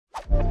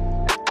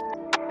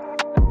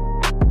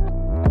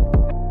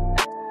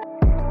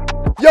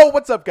Yo,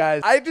 what's up,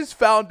 guys? I just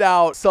found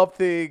out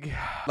something,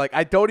 like,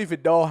 I don't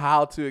even know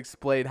how to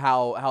explain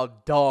how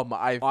dumb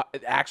I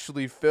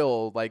actually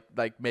feel like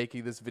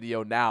making this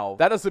video now.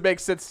 That doesn't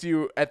make sense to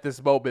you at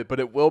this moment, but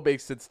it will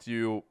make sense to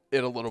you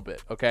in a little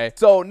bit, okay?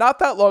 So not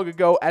that long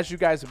ago, as you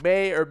guys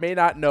may or may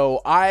not know,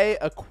 I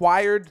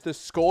acquired the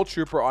Skull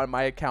Trooper on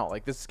my account.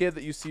 Like the skin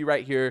that you see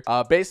right here,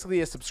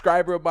 basically a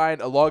subscriber of mine,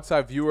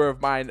 alongside viewer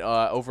of mine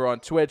over on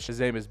Twitch. His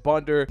name is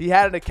Bunder. He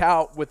had an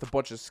account with a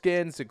bunch of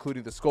skins,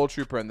 including the Skull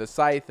Trooper and the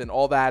Scythe and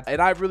all that,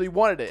 and I really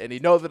wanted it, and he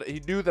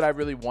knew that I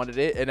really wanted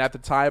it, and at the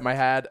time I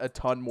had a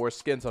ton more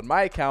skins on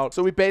my account,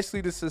 so we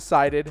basically just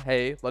decided,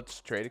 hey,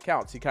 let's trade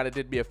accounts. He kind of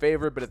did me a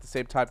favor, but at the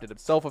same time did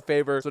himself a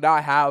favor, so now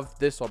I have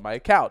this on my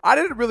account. I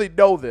didn't really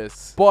know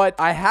this, but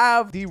I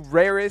have the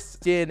rarest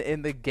skin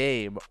in the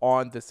game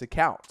on this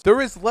account. There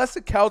is less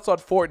accounts on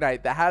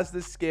Fortnite that has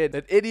this skin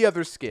than any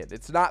other skin.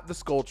 It's not the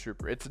Skull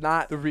Trooper, it's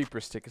not the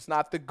Reaper Stick, it's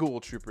not the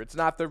Ghoul Trooper, it's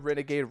not the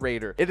Renegade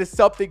Raider. It is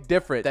something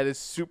different that is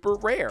super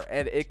rare,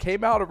 and it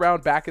came out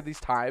around back in these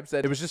times,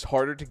 and it was just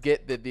harder to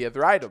get than the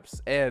other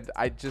items, and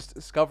I just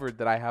discovered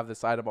that I have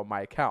this item on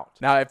my account.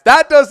 Now, if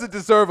that doesn't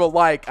deserve a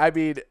like, I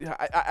mean,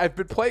 I've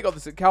been playing on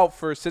this account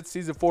since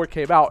season 4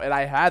 came out, and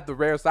I had the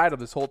rarest item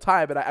this whole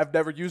time, and I've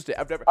never used it.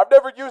 I've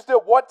never used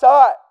it one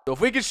time. So if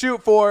we can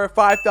shoot for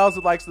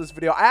 5,000 likes on this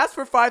video, I asked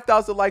for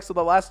 5,000 likes on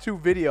the last 2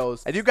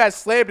 videos, and you guys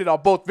slammed it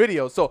on both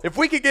videos. So if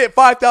we can get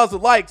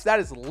 5,000 likes, that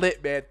is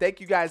lit, man.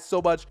 Thank you guys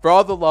so much for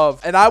all the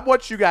love. And I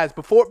want you guys,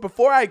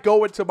 before I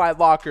go into my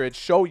locker and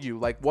show you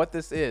like what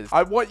this is,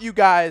 I want you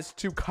guys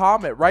to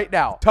comment right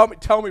now.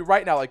 Tell me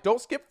right now. Like,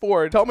 don't skip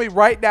forward. Tell me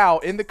right now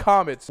in the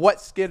comments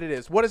what skin it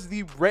is. What is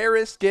the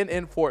rarest skin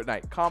in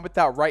Fortnite? Comment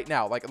that right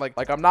now.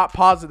 Like I'm not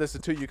pausing this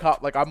until you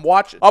comment. Like I'm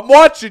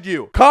watching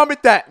you.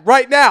 Comment that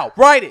right now.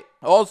 Write it.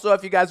 Also,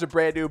 if you guys are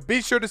brand new,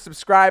 be sure to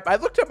subscribe. I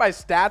looked at my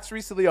stats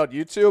recently on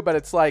YouTube, and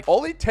it's like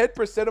only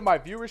 10% of my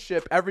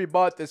viewership every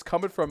month is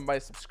coming from my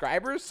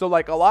subscribers. So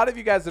like a lot of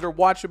you guys that are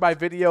watching my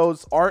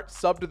videos aren't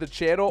subbed to the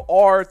channel,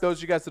 or those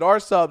of you guys that are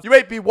subbed, you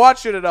ain't be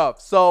watching enough.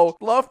 So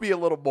love me a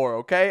little more,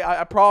 okay?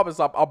 I promise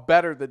I'm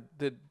better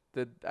than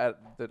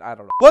I don't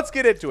know. Let's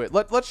get into it.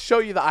 Let's show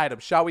you the item,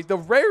 shall we? The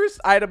rarest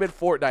item in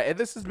Fortnite, and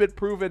this has been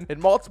proven in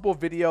multiple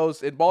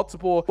videos,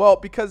 well,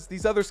 because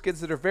these other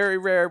skins that are very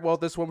rare, well,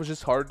 this one was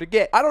just harder to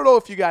get. I don't know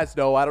if you guys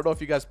know. I don't know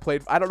if you guys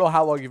played. I don't know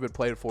how long you've been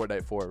playing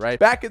Fortnite for, right?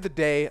 Back in the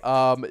day,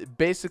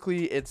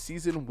 basically in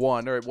season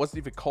 1, or it wasn't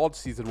even called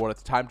season 1 at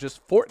the time,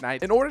 just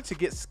Fortnite. In order to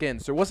get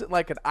skins, there wasn't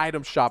like an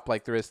item shop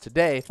like there is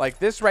today. Like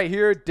this right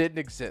here didn't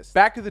exist.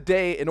 Back in the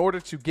day, in order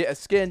to get a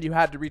skin, you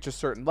had to reach a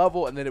certain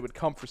level, and then it would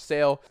come for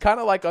sale. Kind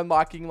of like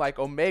unlocking like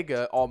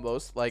Omega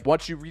almost. Like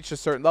once you reach a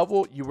certain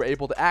level, you were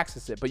able to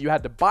access it, but you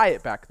had to buy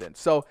it back then.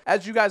 So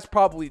as you guys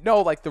probably know,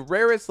 like the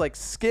rarest like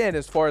skin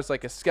as far as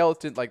like a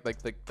skeleton, like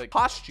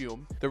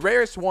costume, the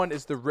rarest one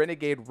is the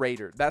Renegade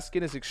Raider. That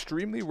skin is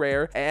extremely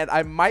rare, and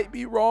I might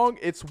be wrong.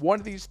 It's one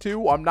of these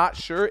two. I'm not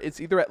sure.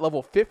 It's either at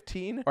level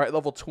 15 or at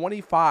level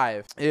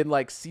 25 in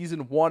like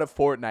season 1 of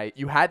Fortnite.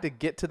 You had to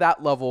get to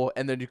that level,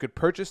 and then you could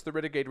purchase the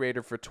Renegade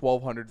Raider for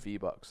 1,200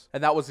 V-Bucks.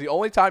 And that was the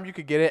only time you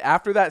could get it.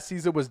 After that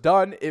season was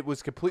done, it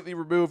was completely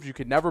removed. You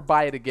could never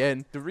buy it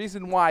again. The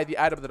reason why the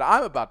item that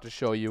I'm about to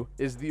show you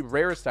is the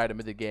rarest item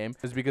in the game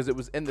is because it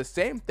was in the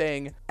same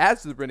thing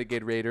as the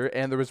Renegade Raider,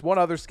 and there was one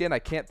other skin. I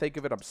can't think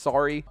of it. I'm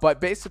sorry.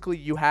 But basically,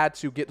 you had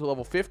to get to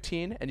level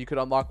 15, and you could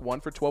unlock one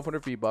for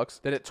 1,200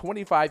 V-Bucks. Then at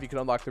 25, you could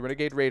unlock the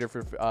Renegade Raider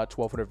for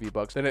 1,200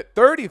 V-Bucks. Then at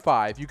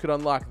 35, you could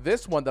unlock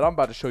this one that I'm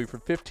about to show you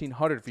for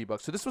 1,500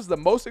 V-Bucks. So this was the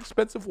most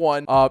expensive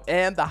one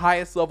and the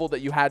highest level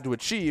that you had to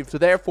achieve. So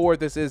therefore,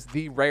 this is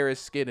the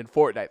rarest skin in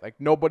Fortnite. Like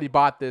nobody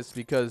bought this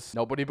because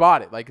nobody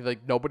bought it. Like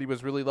nobody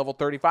was really level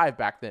 35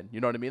 back then.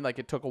 You know what I mean? Like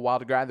it took a while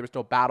to grind. There was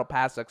no battle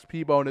pass,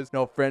 XP bonus,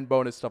 no friend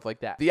bonus, stuff like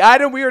that. The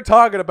item we are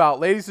talking about,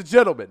 ladies and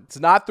gentlemen, it's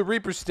not the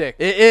Reaper Stick.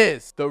 It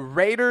is the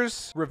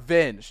Raider's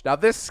Revenge. Now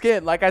this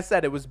skin, like I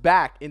said, it was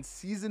back in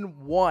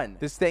season 1.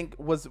 This thing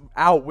was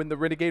out when the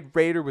Renegade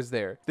Raider was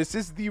there. This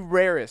is the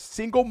rarest,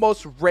 single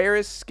most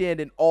rarest skin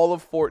in all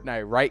of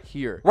Fortnite right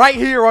here. Right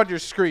here on your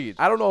screen.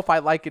 I don't know if I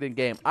like it in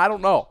game. I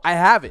don't know. I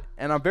have it,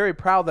 and I'm very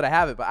proud that I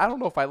have it, but I don't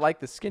know if I like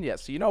the skin yet.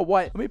 So you know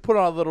what? Let me put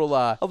on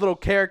a little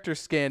character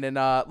skin, and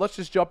let's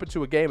just jump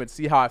into a game and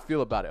see how I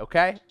feel about it,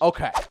 okay?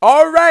 Okay.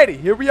 Alrighty,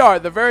 here we are.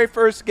 The very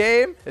first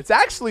game. It's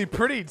actually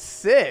pretty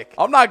sick.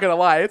 I'm not gonna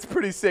lie. It's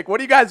pretty sick. What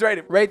do you guys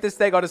rate this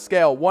thing on a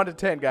scale 1 to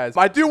 10, guys?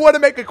 I do want to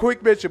make a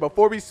quick mention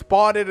before we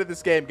spawn into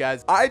this game,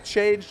 guys. I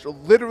changed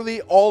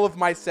literally all of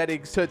my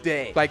settings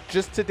today. Like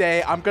just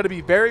today. I'm gonna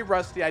be very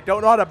rusty. I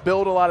don't know how to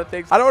build a lot of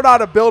things. I don't know how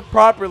to build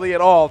properly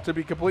at all, to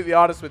be completely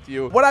honest with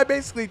you. What I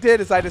basically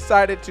did is I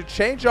decided to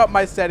change up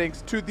my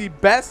settings to the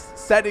best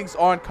settings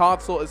on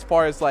console, as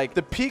far as like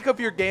the peak of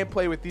your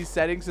gameplay with these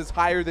settings is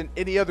higher than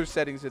any other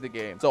settings in the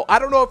game. So I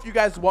don't know if you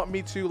guys want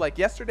me to, like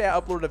yesterday I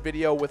uploaded a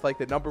video with like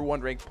the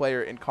 #1 ranked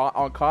player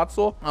on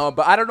console,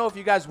 but I don't know if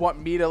you guys want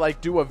me to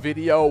like do a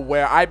video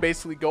where I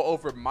basically go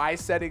over my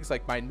settings,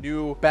 like my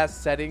new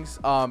best settings,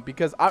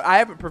 because I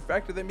haven't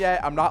perfected them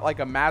yet. I'm not like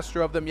a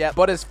master of them yet,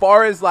 but as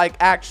far as like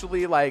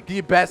actually like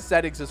the best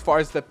settings, as far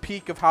as the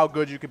peak of how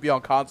good you could be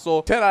on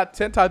console,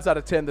 10 times out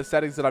of 10 the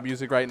settings that I'm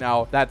using right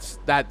now,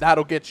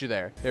 that'll get you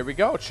there. Here we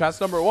go,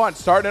 chest #1,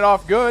 starting it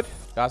off good.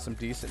 Got some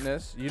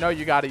decentness. You know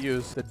you got to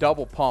use the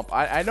double pump.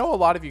 I know a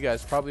lot of you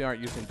guys probably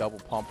aren't using double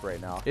pump right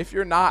now. If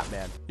you're not,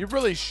 man, you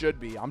really should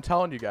be. I'm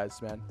telling you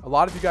guys, man. A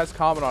lot of you guys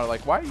comment on it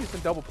like, why are you using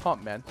double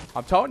pump, man?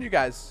 I'm telling you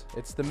guys,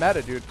 it's the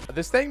meta, dude.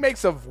 This thing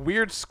makes a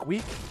weird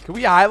squeak. Can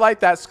we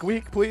highlight that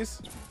squeak,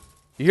 please?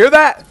 You hear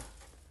that?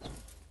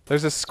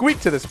 There's a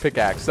squeak to this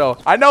pickaxe. So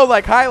I know,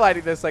 like,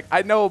 highlighting this, like,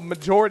 I know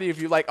majority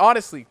of you, like,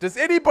 honestly, does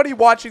anybody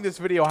watching this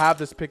video have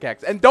this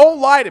pickaxe? And don't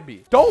lie to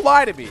me. Don't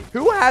lie to me.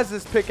 Who has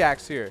this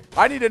pickaxe here?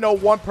 I need to know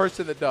one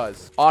person that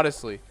does,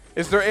 honestly.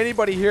 Is there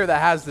anybody here that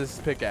has this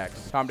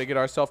pickaxe? Time to get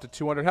ourselves to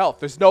 200 health.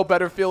 There's no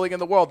better feeling in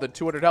the world than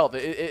 200 health.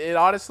 It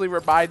honestly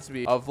reminds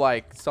me of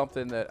like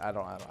something that I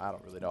don't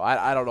really know.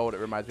 I don't know what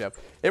it reminds me of.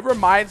 It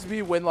reminds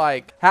me when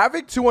like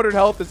having 200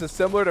 health is a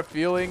similar to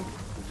feeling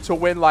to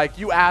when like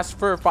you ask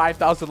for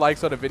 5,000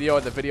 likes on a video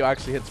and the video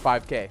actually hits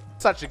 5K.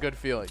 Such a good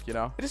feeling, you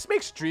know? It just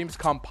makes dreams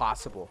come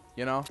possible,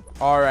 you know?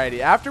 Alrighty,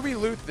 after we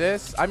loot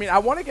this, I mean, I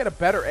want to get a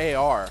better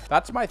AR.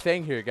 That's my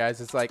thing here, guys.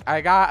 It's like,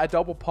 I got a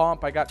double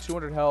pump. I got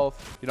 200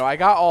 health. You know, I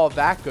got all of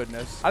that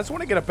goodness. I just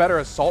want to get a better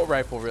assault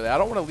rifle, really. I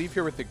don't want to leave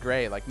here with the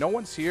gray. Like, no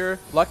one's here.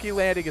 Lucky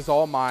landing is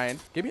all mine.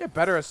 Give me a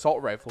better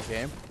assault rifle,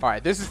 game.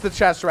 Alright, this is the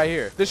chest right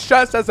here. This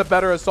chest has a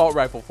better assault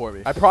rifle for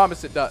me. I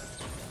promise it does.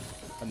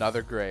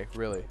 Another gray,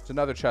 really. It's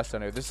another chest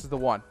down here. This is the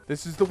one.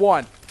 This is the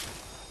one.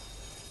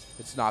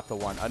 It's not the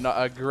one.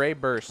 A gray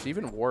burst.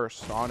 Even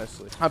worse,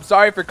 honestly. I'm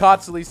sorry for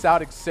constantly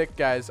sounding sick,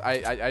 guys.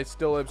 I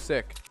still am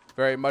sick.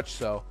 Very much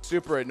so.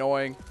 Super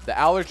annoying. The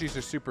allergies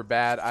are super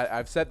bad.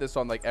 I've said this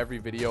on like every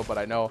video, but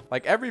I know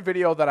like every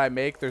video that I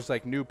make, there's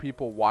like new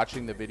people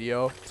watching the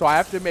video. So I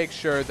have to make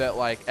sure that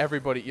like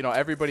everybody, you know,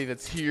 everybody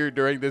that's here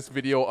during this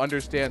video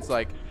understands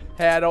like,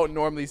 hey, I don't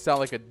normally sound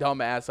like a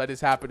dumbass. I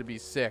just happen to be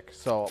sick.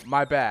 So,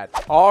 my bad.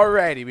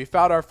 Alrighty, we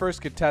found our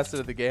first contestant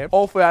of the game.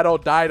 Hopefully, I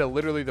don't die to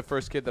literally the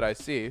first kid that I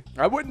see.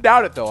 I wouldn't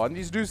doubt it, though. On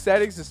these new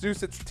settings, this new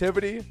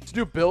sensitivity, this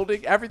new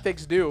building,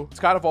 everything's new. It's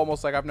kind of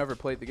almost like I've never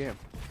played the game.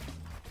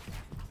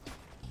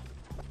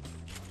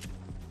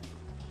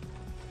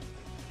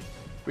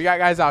 We got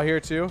guys out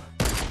here, too.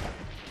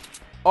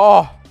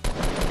 Oh!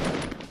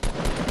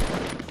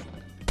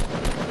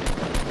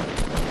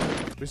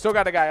 We still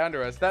got a guy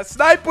under us. That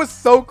snipe was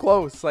so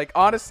close. Like,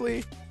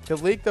 honestly, the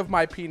length of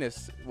my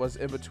penis was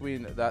in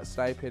between that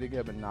snipe hitting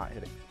him and not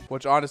hitting.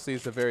 Which, honestly,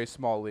 is a very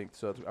small length,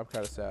 so I'm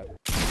kind of sad.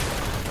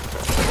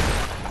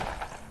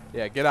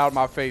 Yeah, get out of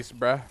my face,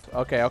 bruh.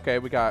 Okay, okay,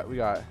 we got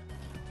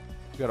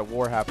a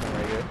war happening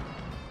right here.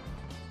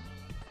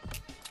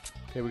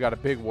 Okay, we got a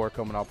big war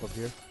coming up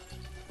here.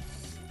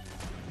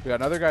 We got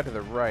another guy to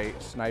the right,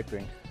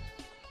 sniping.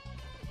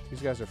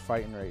 These guys are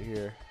fighting right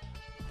here.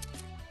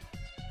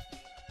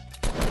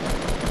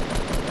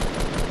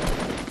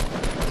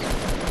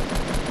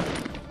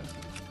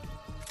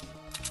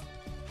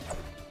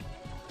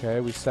 Okay,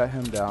 we set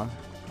him down.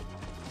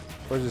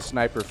 Where's his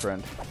sniper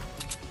friend?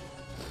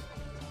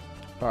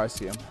 Oh, I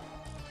see him.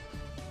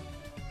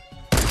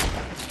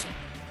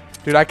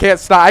 Dude, I can't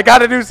snipe. I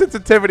got a new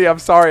sensitivity. I'm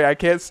sorry. I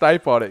can't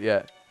snipe on it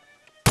yet.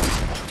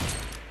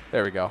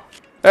 There we go.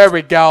 There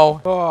we go.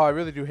 Oh, I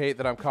really do hate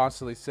that I'm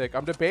constantly sick.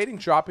 I'm debating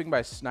dropping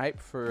my snipe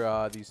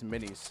for these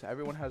minis.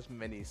 Everyone has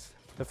minis.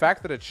 The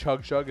fact that a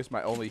chug chug is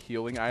my only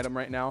healing item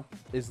right now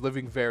is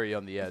living very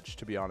on the edge,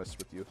 to be honest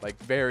with you. Like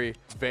very,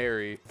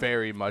 very,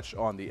 very much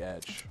on the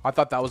edge. I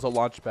thought that was a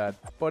launch pad,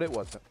 but it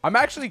wasn't. I'm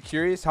actually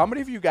curious, how many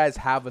of you guys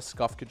have a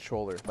scuff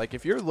controller? Like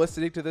if you're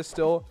listening to this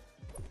still,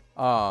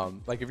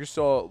 like if you're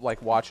still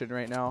like watching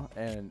right now,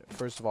 and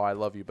first of all, I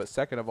love you, but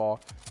second of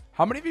all,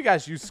 how many of you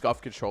guys use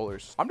scuff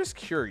controllers? I'm just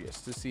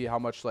curious to see how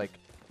much, like,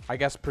 I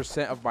guess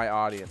percent of my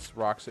audience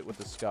rocks it with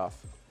the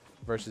scuff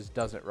versus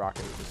doesn't rock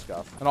it with the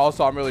scuff. And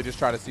also, I'm really just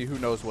trying to see who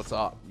knows what's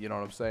up. You know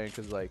what I'm saying?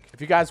 Because, like, if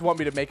you guys want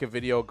me to make a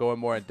video going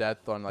more in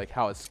depth on, like,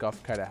 how a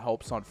scuff kind of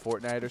helps on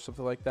Fortnite or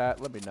something like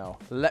that, let me know.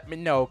 Let me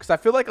know. Because I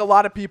feel like a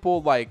lot of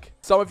people, like,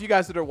 some of you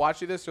guys that are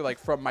watching this are, like,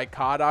 from my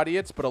COD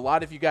audience. But a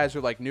lot of you guys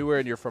are, like, newer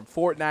and you're from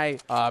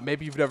Fortnite.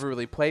 Maybe you've never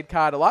really played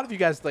COD. A lot of you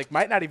guys, like,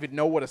 might not even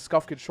know what a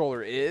scuff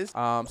controller is.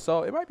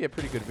 So it might be a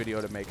pretty good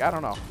video to make. I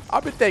don't know.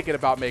 I've been thinking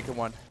about making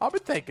one. I've been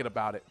thinking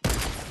about it.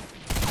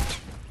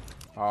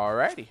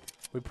 Alrighty.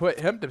 We put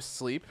him to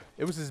sleep.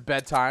 It was his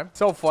bedtime.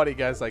 So funny,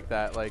 guys like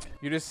that. Like,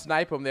 you just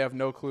snipe them. They have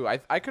no clue.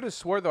 I could have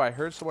swore, though, I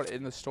heard someone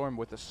in the storm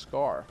with a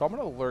scar. So I'm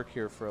going to lurk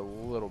here for a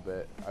little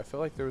bit. I feel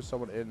like there was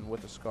someone in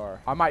with a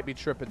scar. I might be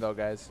tripping, though,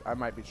 guys. I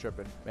might be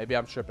tripping. Maybe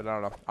I'm tripping. I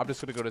don't know. I'm just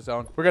going to go to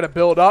zone. We're going to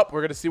build up.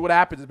 We're going to see what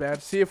happens, man.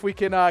 See if we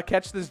can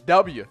catch this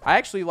W. I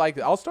actually like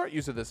it. I'll start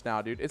using this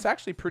now, dude. It's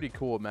actually pretty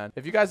cool, man.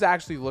 If you guys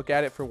actually look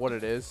at it for what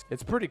it is,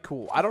 it's pretty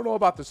cool. I don't know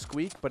about the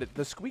squeak, but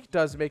the squeak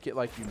does make it,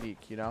 like,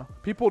 unique, you know?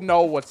 People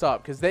know what's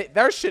up because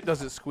their shit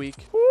doesn't squeak.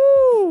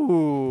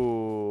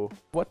 Ooh.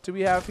 What do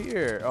we have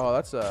here? Oh,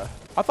 that's a...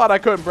 I thought I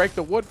couldn't break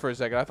the wood for a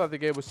second. I thought the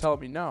game was telling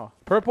me no.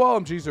 Purple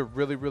LMGs are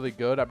really, really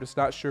good. I'm just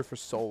not sure for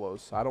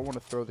solos. I don't want to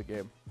throw the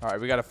game. All right,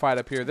 we got to fight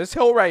up here. This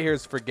hill right here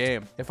is for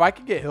game. If I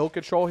can get hill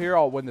control here,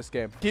 I'll win this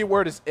game.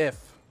 Keyword is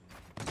if.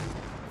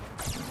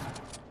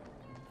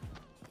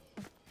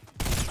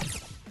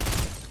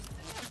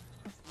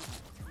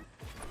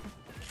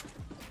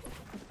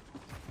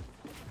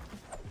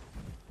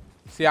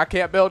 See, I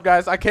can't build,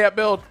 guys. I can't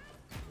build.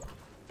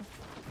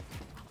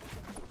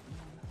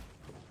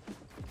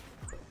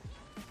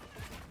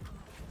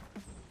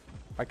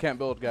 I can't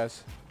build,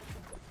 guys.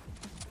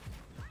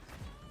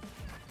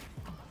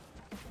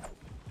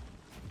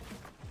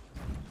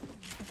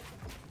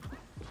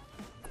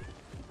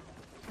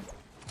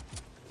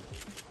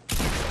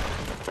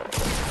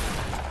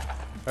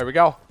 There we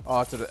go.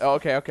 Oh,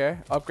 okay, okay.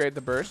 Upgrade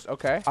the burst.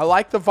 Okay. I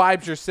like the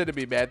vibes you're sending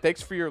me, man.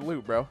 Thanks for your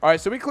loot, bro. All right,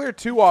 so we cleared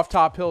 2 off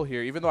top hill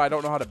here, even though I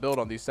don't know how to build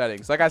on these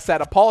settings. Like I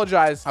said,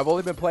 apologize. I've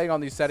only been playing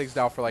on these settings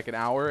now for like an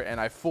hour, and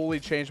I fully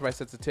changed my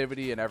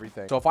sensitivity and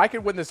everything. So if I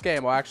can win this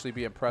game, I'll actually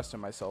be impressed in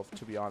myself,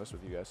 to be honest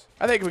with you guys.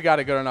 I think we got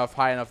a good enough,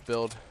 high enough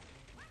build.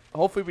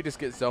 Hopefully we just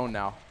get zoned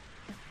now.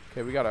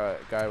 Okay, we got a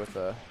guy with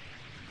a...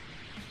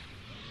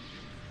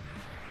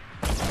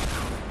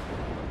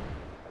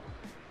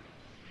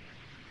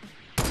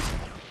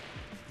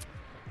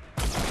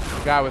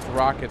 guy with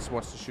rockets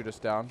wants to shoot us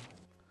down.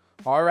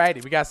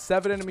 Alrighty, we got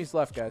 7 enemies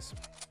left, guys.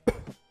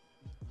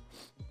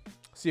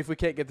 See if we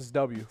can't get this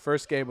W.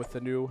 First game with the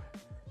new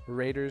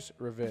Raiders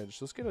Revenge.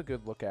 Let's get a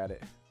good look at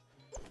it.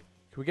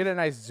 Can we get a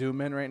nice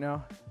zoom in right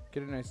now?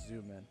 Get a nice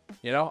zoom in.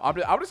 You know,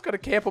 I'm just gonna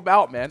camp them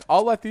out, man.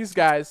 I'll let these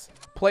guys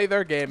play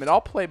their game, and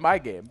I'll play my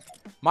game.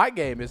 My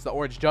game is the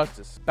Orange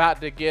Justice. About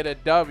to get a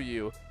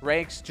W.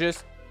 Ranks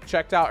just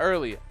checked out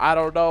early. I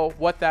don't know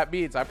what that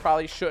means. I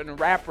probably shouldn't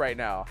rap right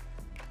now.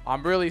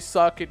 I'm really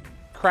sucking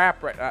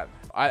crap right now.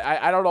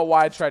 I don't know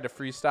why I tried to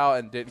freestyle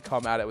and didn't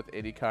come at it with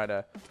any kind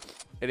of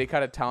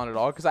talent at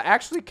all, because I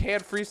actually can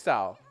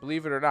freestyle,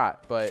 believe it or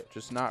not, but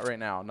just not right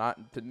now.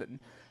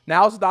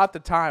 Now's not the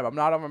time. I'm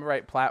not on the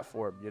right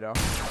platform, you know.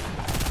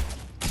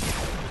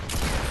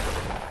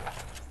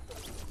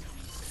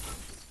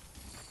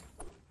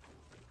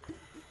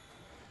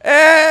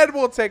 And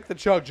we'll take the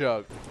chug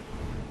jug.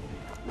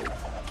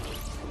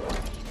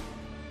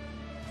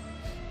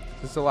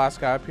 Is this the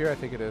last guy up here? I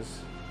think it is.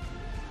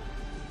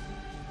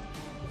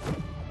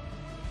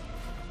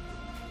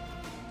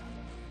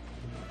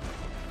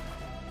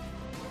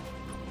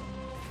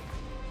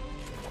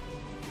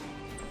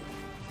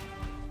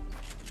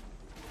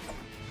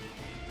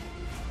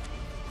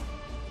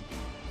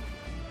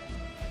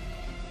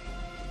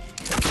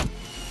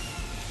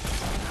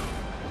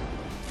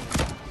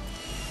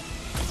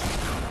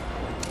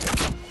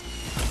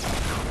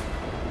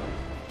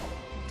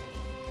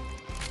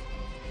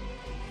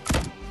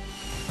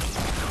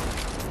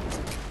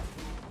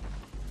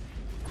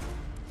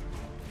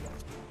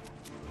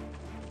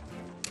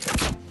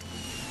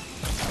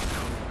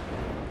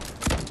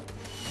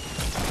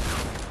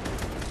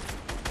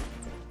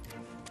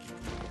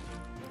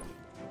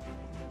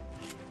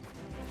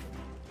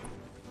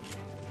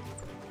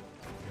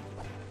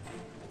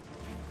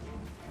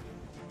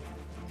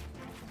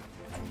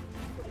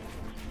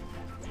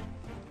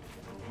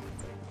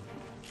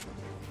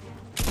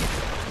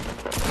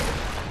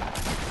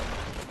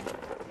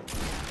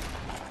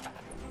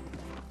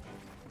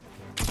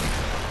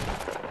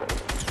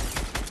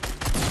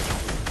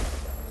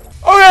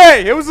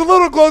 It was a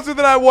little closer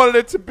than I wanted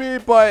it to be,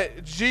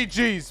 but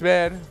GG's,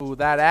 man. Ooh,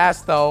 that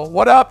ass, though.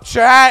 What up,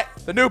 chat?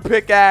 The new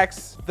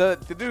pickaxe, the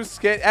new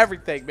skin,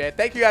 everything, man.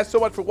 Thank you guys so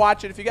much for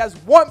watching. If you guys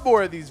want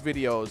more of these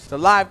videos, the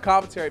live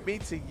commentary, me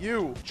to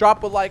you,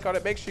 drop a like on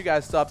it. Make sure you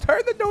guys sub.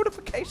 Turn the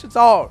notifications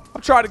on.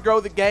 I'm trying to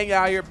grow the gang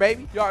out here,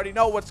 baby. You already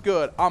know what's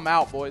good. I'm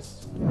out,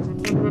 boys.